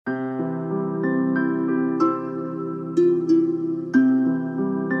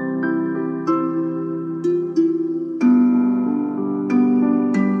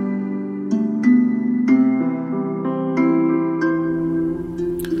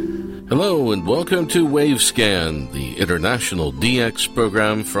Hello and welcome to Wavescan, the international DX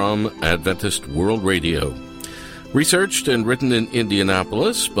program from Adventist World Radio. Researched and written in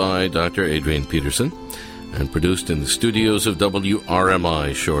Indianapolis by Dr. Adrian Peterson and produced in the studios of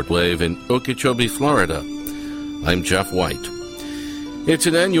WRMI Shortwave in Okeechobee, Florida. I'm Jeff White. It's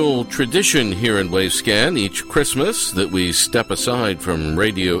an annual tradition here in Wavescan each Christmas that we step aside from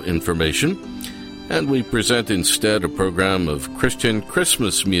radio information and we present instead a program of Christian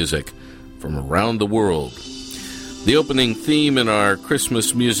Christmas music from around the world. The opening theme in our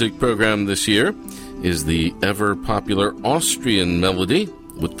Christmas music program this year is the ever-popular Austrian melody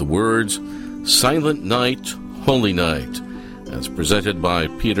with the words Silent Night, Holy Night, as presented by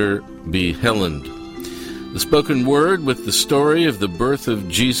Peter B. Helland. The spoken word with the story of the birth of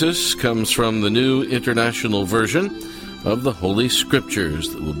Jesus comes from the New International Version of the Holy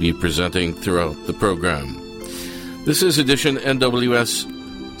Scriptures that we'll be presenting throughout the program. This is edition NWS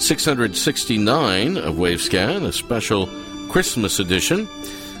 669 of Wavescan, a special Christmas edition,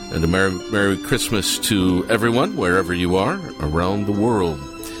 and a Merry Christmas to everyone, wherever you are, around the world.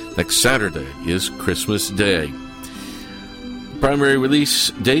 Next Saturday is Christmas Day. Primary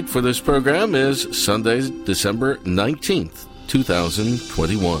release date for this program is Sunday, December 19th,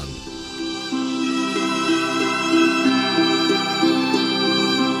 2021.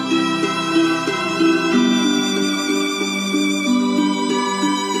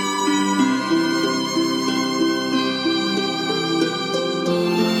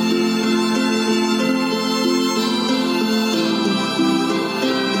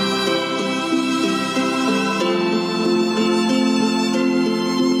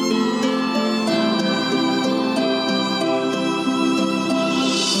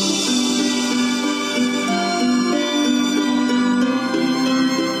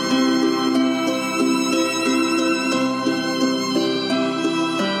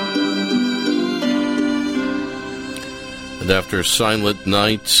 After Silent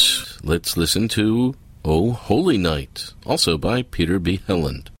Night, let's listen to O Holy Night, also by Peter B.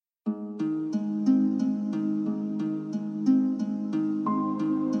 Helland.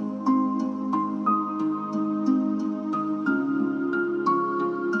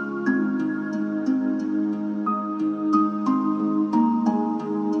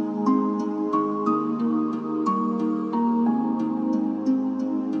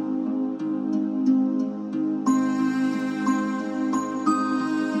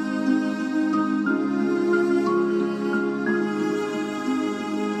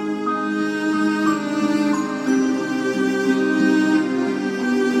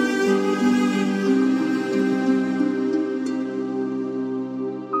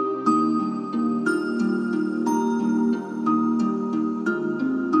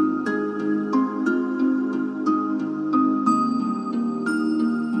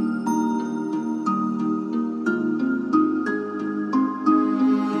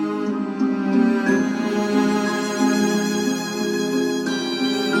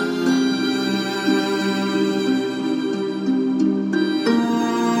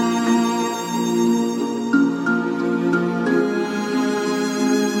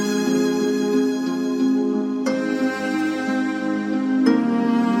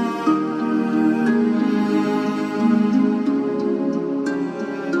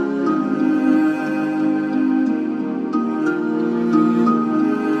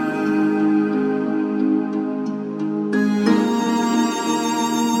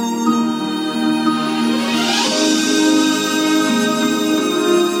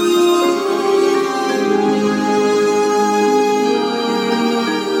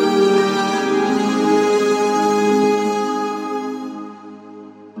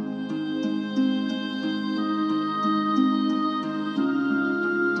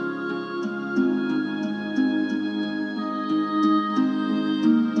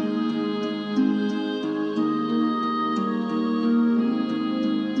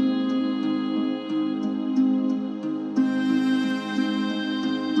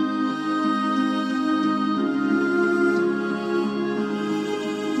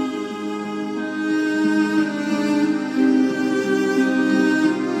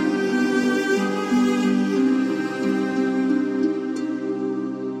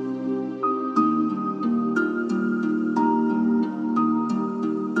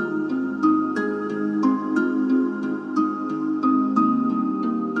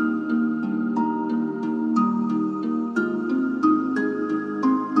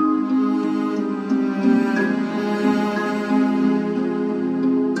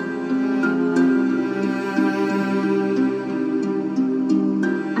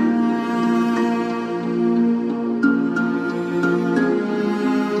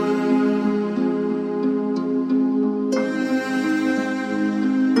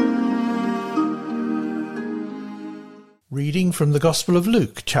 Reading from the Gospel of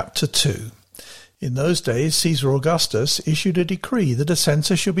Luke, chapter 2. In those days Caesar Augustus issued a decree that a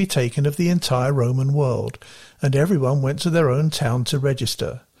census should be taken of the entire Roman world, and everyone went to their own town to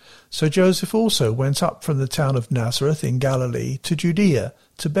register. So Joseph also went up from the town of Nazareth in Galilee to Judea,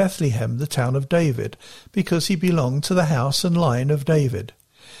 to Bethlehem, the town of David, because he belonged to the house and line of David.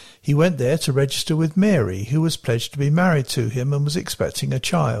 He went there to register with Mary, who was pledged to be married to him and was expecting a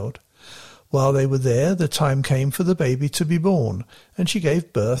child. While they were there, the time came for the baby to be born, and she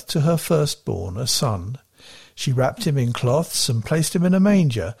gave birth to her firstborn, a son. She wrapped him in cloths and placed him in a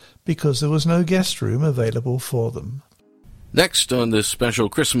manger, because there was no guest room available for them. Next on this special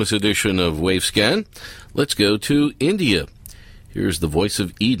Christmas edition of Wavescan, let's go to India. Here's the voice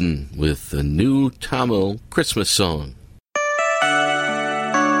of Eden with a new Tamil Christmas song.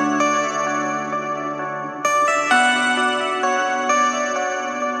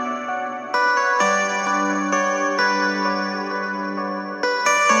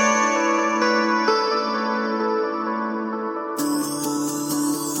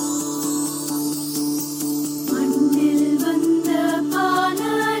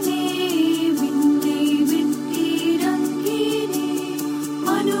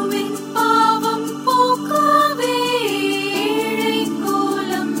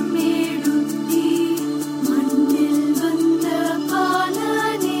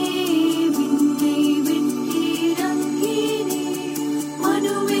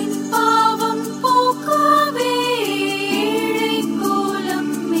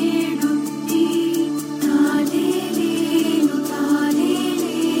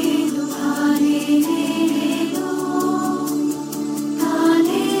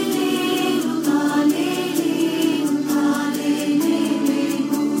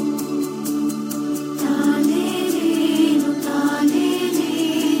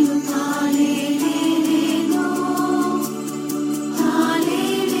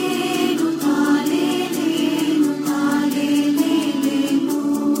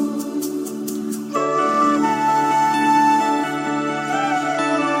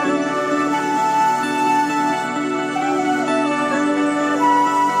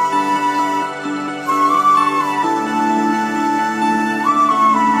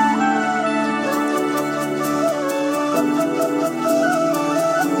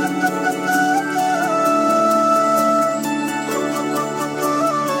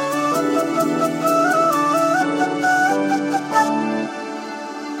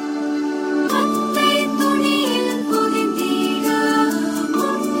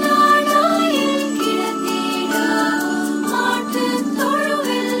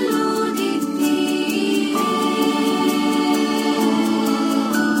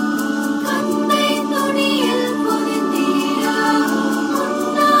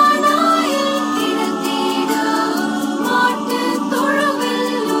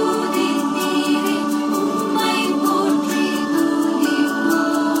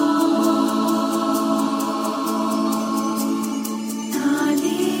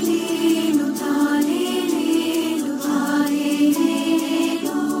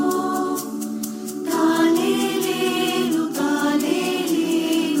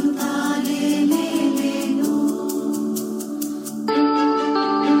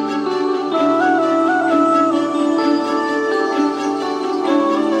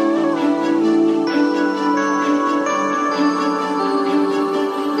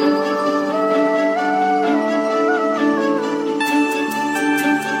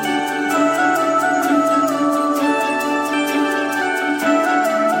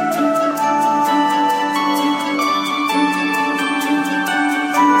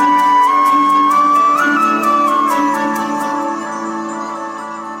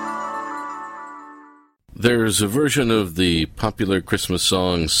 There's a version of the popular Christmas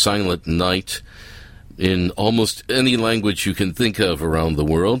song Silent Night in almost any language you can think of around the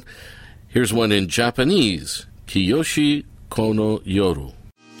world. Here's one in Japanese, Kiyoshi Kono Yoru.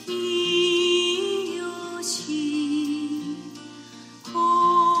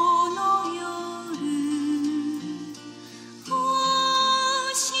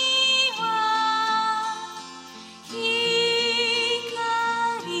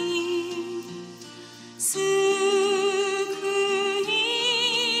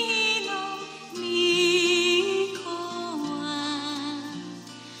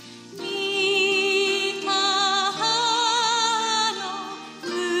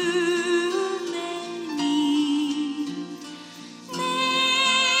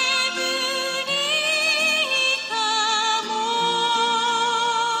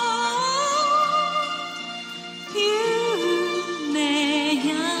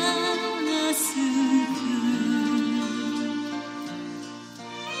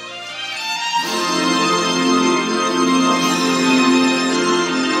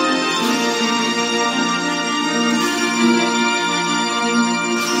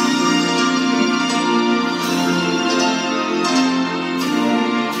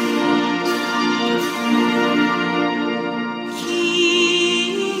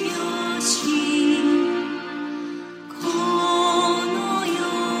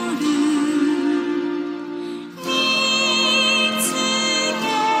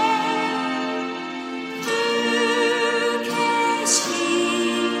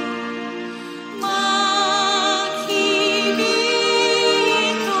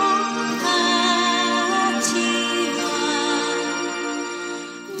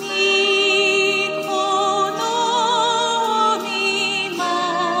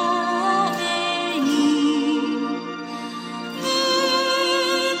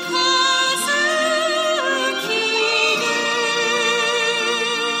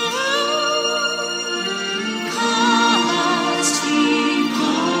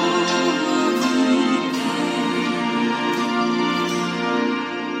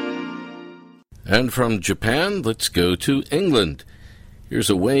 And from Japan, let's go to England. Here's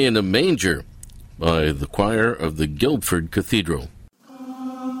Away in a Manger by the choir of the Guildford Cathedral.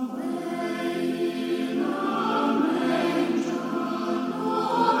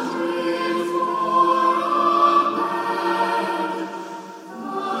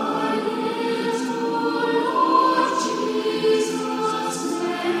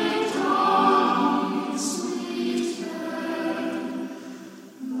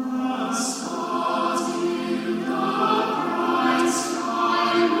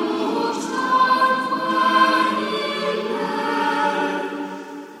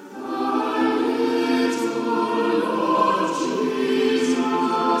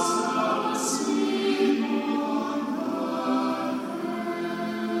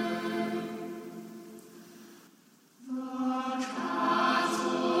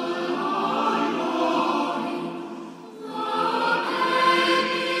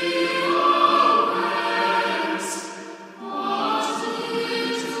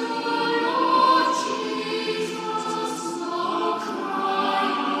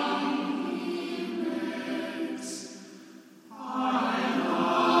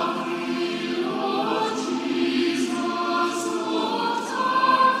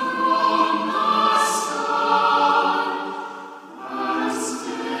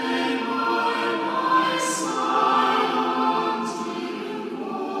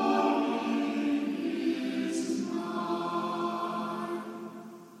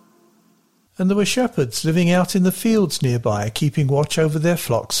 And there were shepherds living out in the fields nearby, keeping watch over their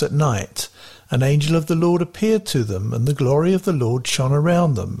flocks at night. An angel of the Lord appeared to them, and the glory of the Lord shone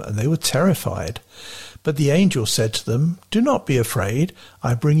around them, and they were terrified. But the angel said to them, "Do not be afraid.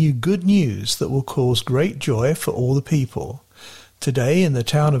 I bring you good news that will cause great joy for all the people. Today in the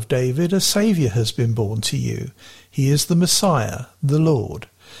town of David a Saviour has been born to you. He is the Messiah, the Lord.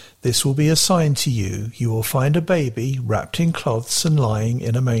 This will be a sign to you. You will find a baby wrapped in cloths and lying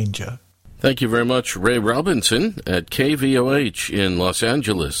in a manger." Thank you very much, Ray Robinson at KVOH in Los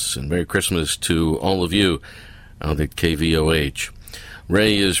Angeles, and Merry Christmas to all of you out at KVOH.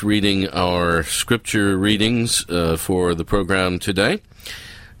 Ray is reading our scripture readings for the program today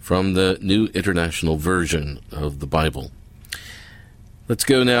from the New International Version of the Bible. Let's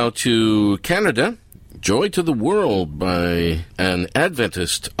go now to Canada. Joy to the World by an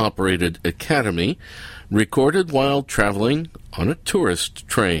Adventist-operated academy, recorded while traveling on a tourist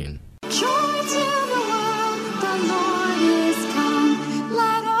train.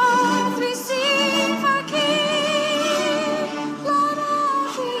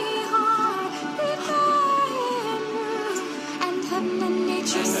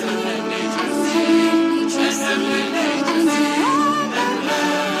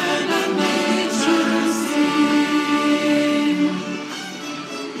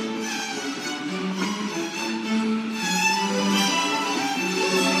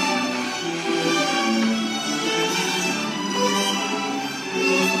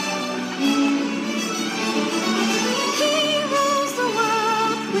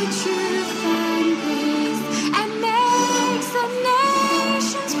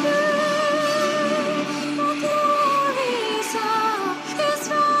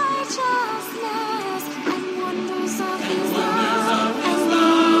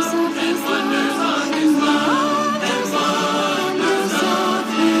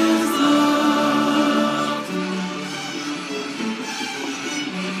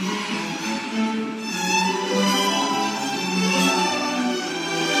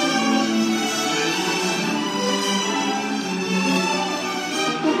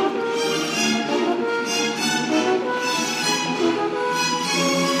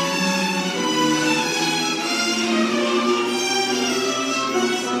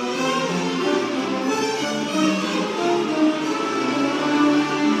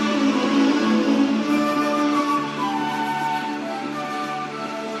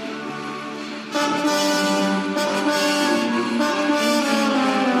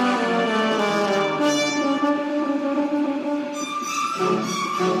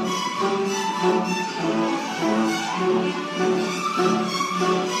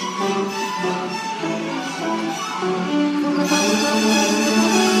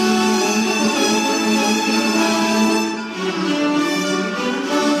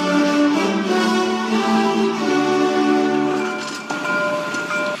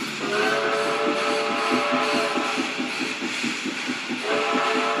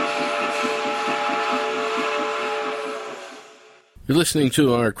 You're listening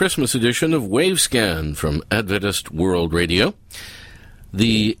to our Christmas edition of Wavescan from Adventist World Radio.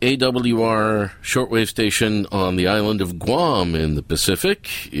 The AWR shortwave station on the island of Guam in the Pacific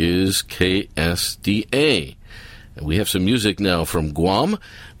is KSDA. And we have some music now from Guam.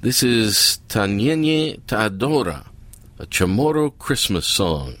 This is Tanyenye Taadora, a Chamorro Christmas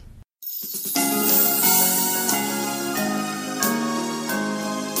song.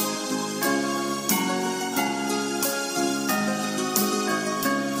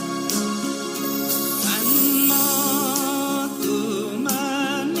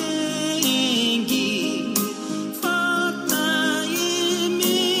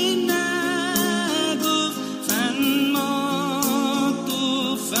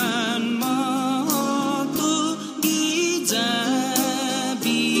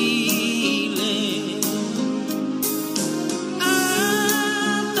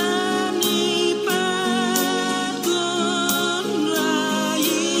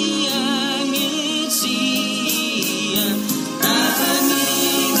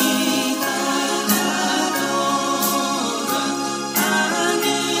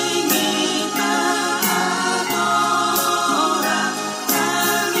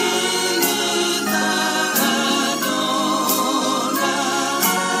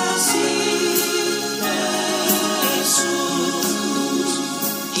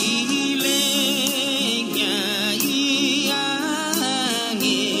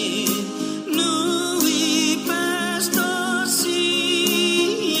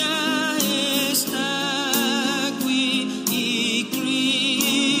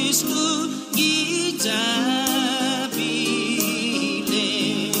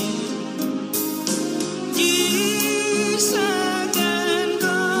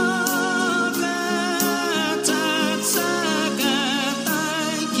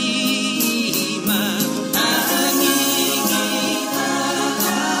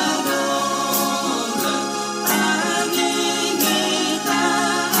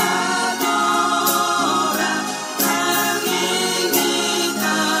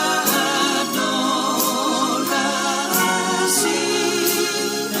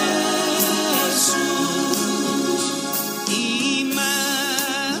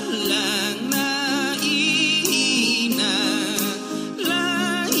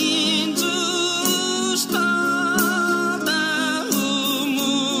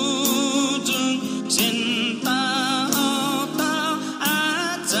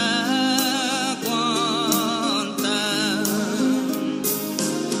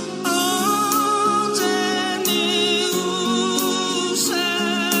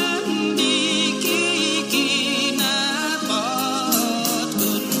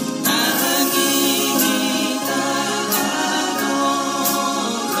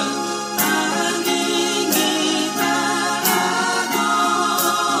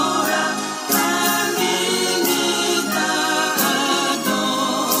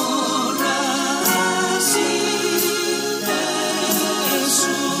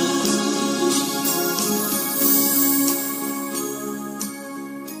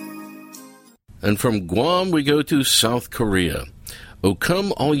 And from Guam, we go to South Korea. O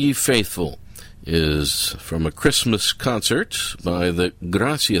Come All Ye Faithful is from a Christmas concert by the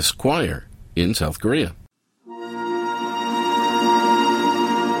Gracias Choir in South Korea.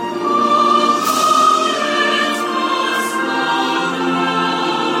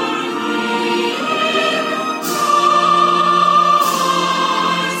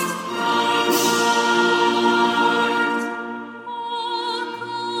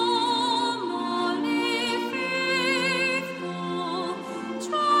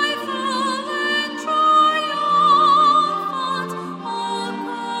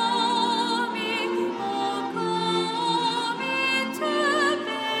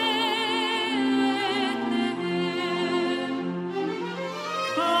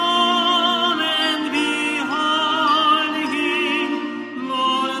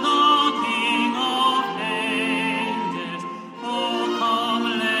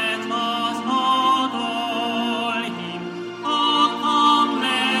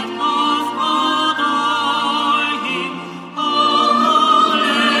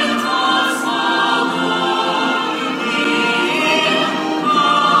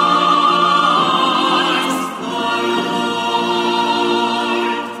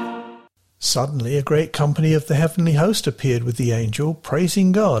 Suddenly a great company of the heavenly host appeared with the angel,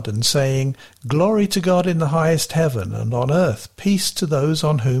 praising God and saying, Glory to God in the highest heaven, and on earth peace to those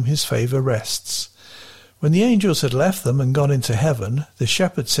on whom his favour rests. When the angels had left them and gone into heaven, the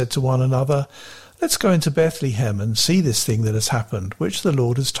shepherds said to one another, Let's go into Bethlehem and see this thing that has happened, which the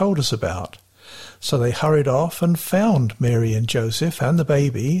Lord has told us about. So they hurried off and found Mary and Joseph and the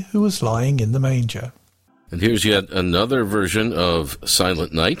baby, who was lying in the manger. And here's yet another version of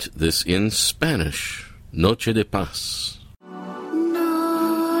Silent Night, this in Spanish, Noche de Paz.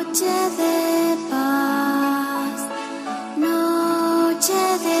 Noche de paz,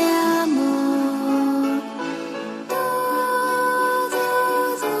 noche de amor, todo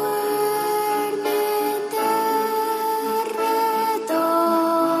duerme alrededor,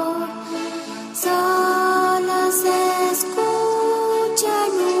 solo se escucha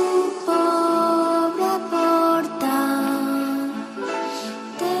en un pobre portal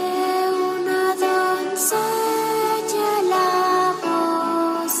de una doncella la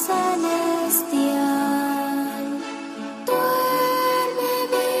voz celestial. Duerme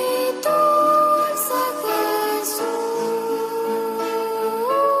mi dulce Jesús,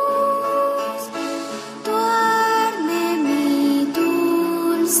 duerme mi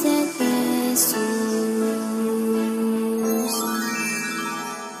dulce Jesús.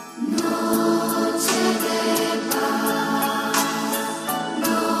 Noche de paz,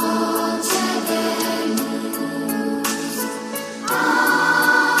 noche de luz, ha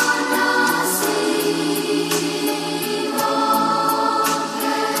nacido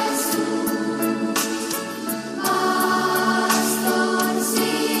Jesús.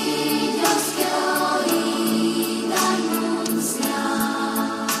 Pastorcillos que oíd anunciar,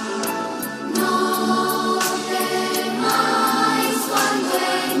 no temáis cuando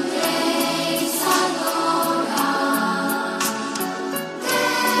entréis a adorar, que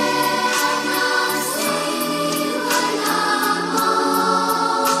ha nacido el amor,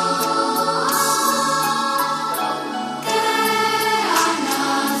 que ha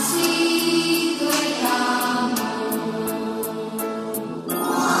nacido el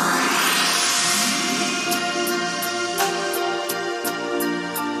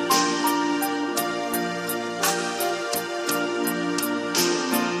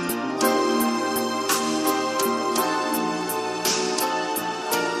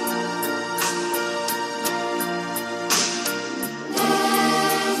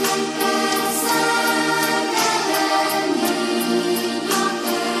Desde el pesebre del niño Jesús, la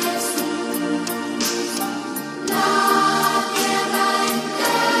tierra entera se llena de luz, porque ha nacido Jesús. Entre canciones de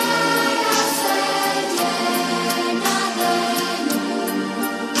amor.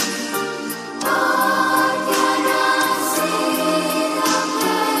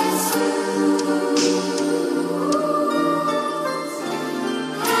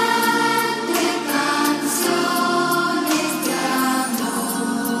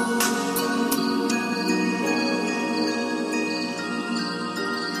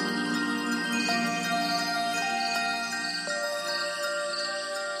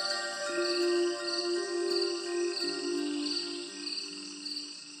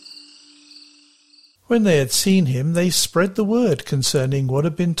 When they had seen him, they spread the word concerning what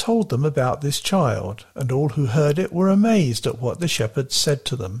had been told them about this child, and all who heard it were amazed at what the shepherds said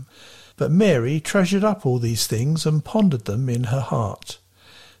to them. But Mary treasured up all these things and pondered them in her heart.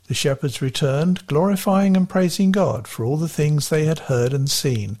 The shepherds returned, glorifying and praising God for all the things they had heard and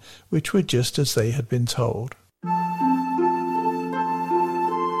seen, which were just as they had been told.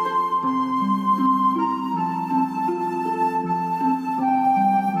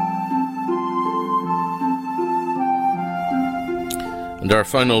 And our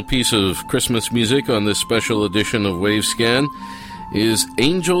final piece of Christmas music on this special edition of Wavescan is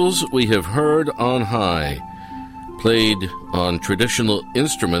Angels We Have Heard on High, played on traditional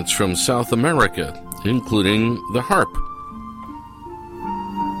instruments from South America, including the harp.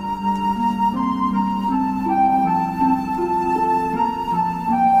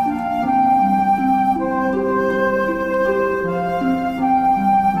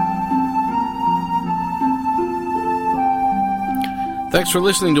 Thanks for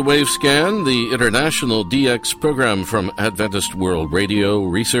listening to Wavescan, the international DX program from Adventist World Radio,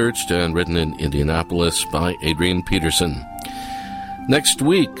 researched and written in Indianapolis by Adrian Peterson. Next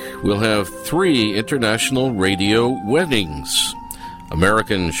week, we'll have 3 international radio weddings.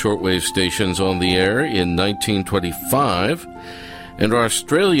 American shortwave stations on the air in 1925, and our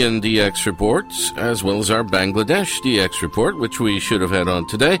Australian DX reports, as well as our Bangladesh DX report, which we should have had on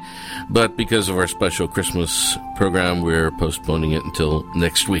today, but because of our special Christmas program, we're postponing it until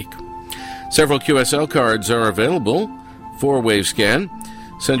next week. Several QSL cards are available for Wavescan.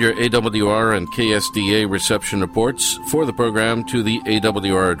 Send your AWR and KSDA reception reports for the program to the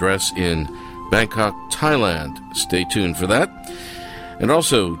AWR address in Bangkok, Thailand. Stay tuned for that. And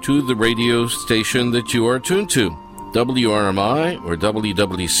also to the radio station that you are tuned to, WRMI or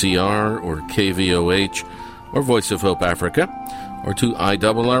WWCR or KVOH or Voice of Hope Africa, or to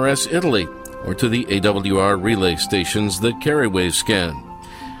IRRS Italy, or to the AWR relay stations that carry Wavescan.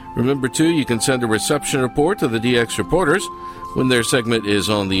 Remember, too, you can send a reception report to the DX reporters when their segment is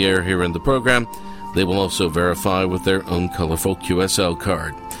on the air here in the program. They will also verify with their own colorful QSL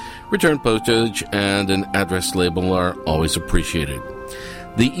card. Return postage and an address label are always appreciated.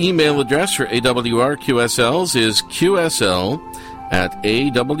 The email address for AWR QSLs is qsl@awr.org.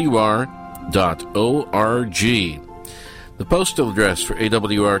 The postal address for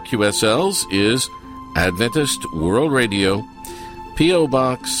AWR QSLs is Adventist World Radio, P.O.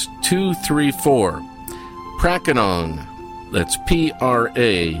 Box 234, Prakanong, that's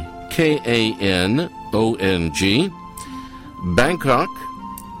Prakanong, Bangkok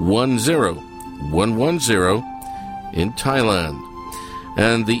 10110 in Thailand.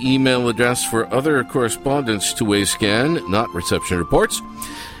 And the email address for other correspondence to Wavescan, not reception reports,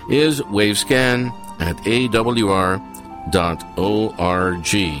 is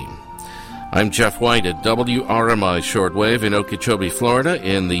wavescan@awr.org. I'm Jeff White at WRMI Shortwave in Okeechobee, Florida,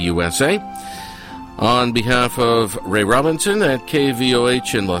 in the USA. On behalf of Ray Robinson at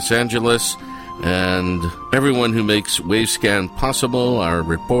KVOH in Los Angeles and everyone who makes Wavescan possible, our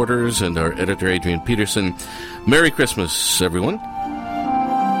reporters and our editor Adrian Peterson, Merry Christmas, everyone.